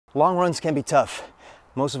Long runs can be tough.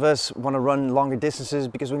 Most of us want to run longer distances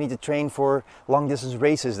because we need to train for long distance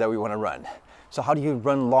races that we want to run. So how do you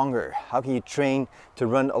run longer? How can you train to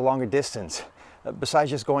run a longer distance? Besides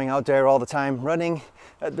just going out there all the time running,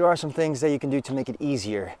 there are some things that you can do to make it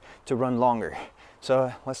easier to run longer.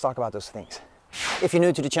 So let's talk about those things. If you're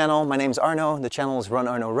new to the channel, my name is Arno. The channel is Run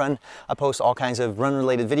Arno Run. I post all kinds of run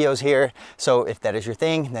related videos here. So if that is your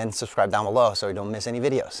thing, then subscribe down below so you don't miss any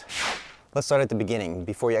videos. Let's start at the beginning,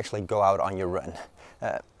 before you actually go out on your run.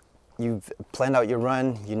 You've planned out your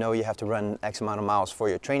run, you know you have to run X amount of miles for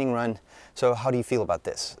your training run. So how do you feel about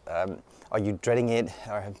this? Are you dreading it,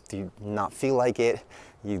 or do you not feel like it?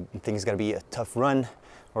 You think it's gonna be a tough run,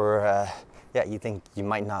 or yeah, you think you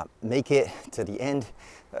might not make it to the end?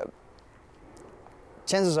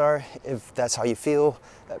 Chances are, if that's how you feel,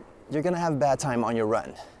 you're gonna have a bad time on your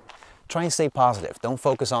run. Try and stay positive. Don't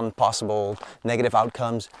focus on possible negative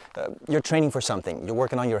outcomes. You're training for something. You're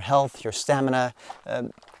working on your health, your stamina,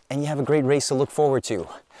 and you have a great race to look forward to.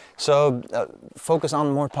 So focus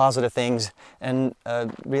on more positive things and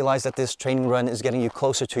realize that this training run is getting you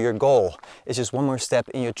closer to your goal. It's just one more step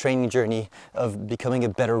in your training journey of becoming a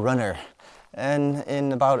better runner. And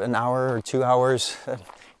in about an hour or 2 hours,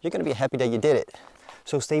 you're gonna be happy that you did it.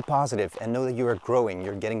 So stay positive and know that you are growing,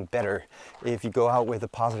 you're getting better. If you go out with a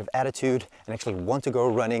positive attitude and actually want to go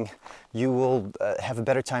running, you will have a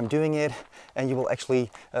better time doing it, and you will actually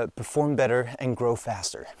perform better and grow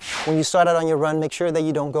faster. When you start out on your run, make sure that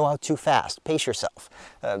you don't go out too fast. Pace yourself.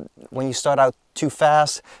 When you start out too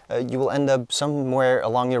fast, you will end up somewhere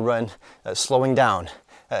along your run slowing down.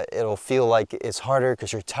 It'll feel like it's harder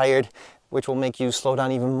because you're tired, which will make you slow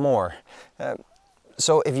down even more.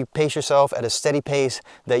 So if you pace yourself at a steady pace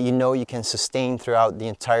that you know you can sustain throughout the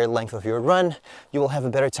entire length of your run, you will have a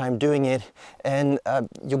better time doing it, and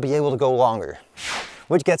you'll be able to go longer.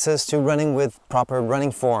 Which gets us to running with proper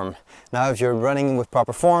running form. Now, if you're running with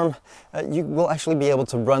proper form, you will actually be able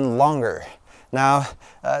to run longer. Now,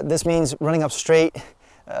 this means running up straight,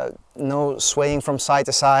 no swaying from side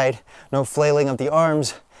to side, no flailing of the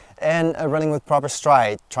arms, and running with proper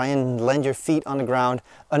stride. Try and land your feet on the ground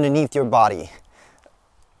underneath your body.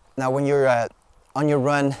 Now, when you're on your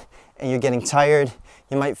run and you're getting tired,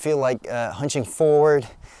 you might feel like hunching forward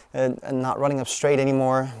and not running up straight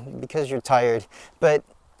anymore because you're tired. But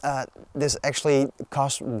this actually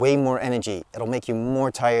costs way more energy. It'll make you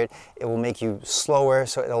more tired. It will make you slower,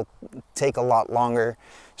 so it'll take a lot longer.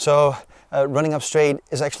 So running up straight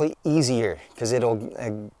is actually easier because it'll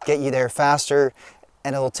get you there faster,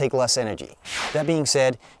 and it'll take less energy. That being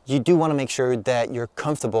said, you do want to make sure that you're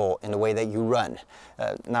comfortable in the way that you run.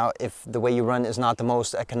 Now, if the way you run is not the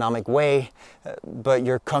most economic way, but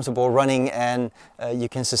you're comfortable running and you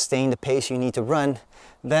can sustain the pace you need to run,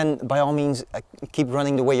 then by all means, keep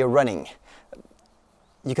running the way you're running.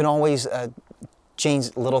 You can always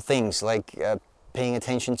change little things like paying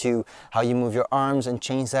attention to how you move your arms and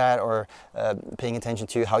change that, or paying attention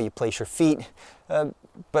to how you place your feet.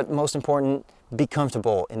 But most important, be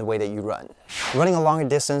comfortable in the way that you run. Running a longer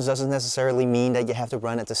distance doesn't necessarily mean that you have to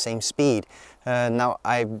run at the same speed. Now,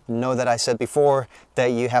 I know that I said before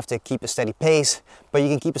that you have to keep a steady pace, but you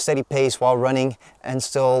can keep a steady pace while running and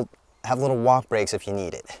still have little walk breaks if you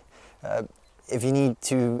need it. If you need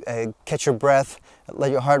to catch your breath, let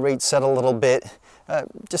your heart rate settle a little bit,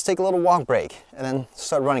 just take a little walk break and then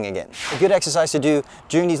start running again. A good exercise to do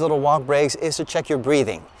during these little walk breaks is to check your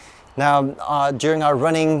breathing. Now, during our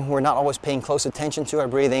running, we're not always paying close attention to our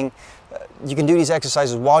breathing. You can do these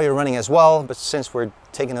exercises while you're running as well, but since we're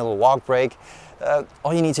taking a little walk break,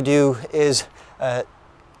 all you need to do is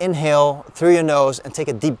inhale through your nose and take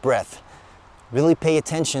a deep breath. Really pay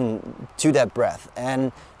attention to that breath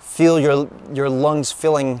and feel your lungs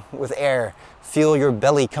filling with air. Feel your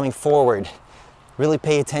belly coming forward. Really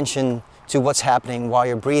pay attention to what's happening while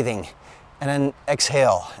you're breathing. And then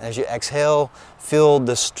exhale. As you exhale, feel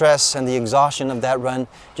the stress and the exhaustion of that run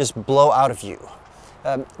just blow out of you.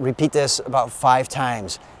 Repeat this about 5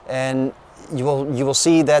 times, and you will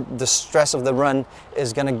see that the stress of the run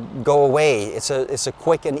is going to go away. It's a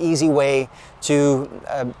quick and easy way to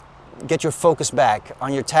get your focus back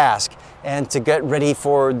on your task and to get ready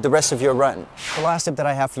for the rest of your run. The last tip that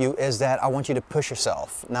I have for you is that I want you to push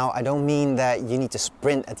yourself. Now, I don't mean that you need to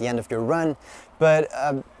sprint at the end of your run, but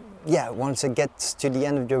yeah, once it gets to the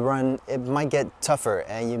end of your run, it might get tougher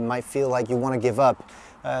and you might feel like you want to give up.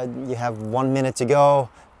 You have 1 minute to go,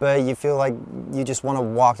 but you feel like you just want to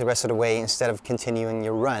walk the rest of the way instead of continuing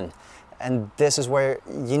your run. And this is where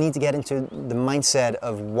you need to get into the mindset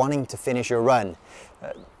of wanting to finish your run.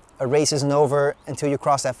 A race isn't over until you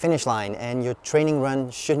cross that finish line, and your training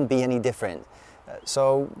run shouldn't be any different.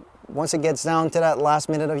 So once it gets down to that last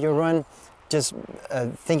minute of your run, just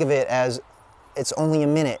think of it as it's only a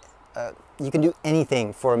minute. You can do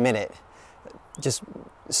anything for a minute. Just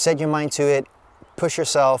set your mind to it, push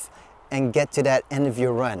yourself, and get to that end of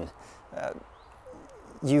your run.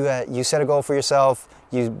 You set a goal for yourself,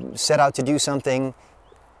 you set out to do something,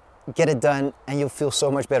 get it done, and you'll feel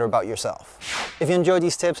so much better about yourself. If you enjoyed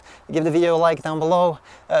these tips, give the video a like down below,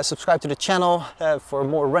 subscribe to the channel for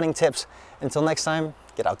more running tips. Until next time,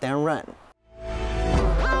 get out there and run.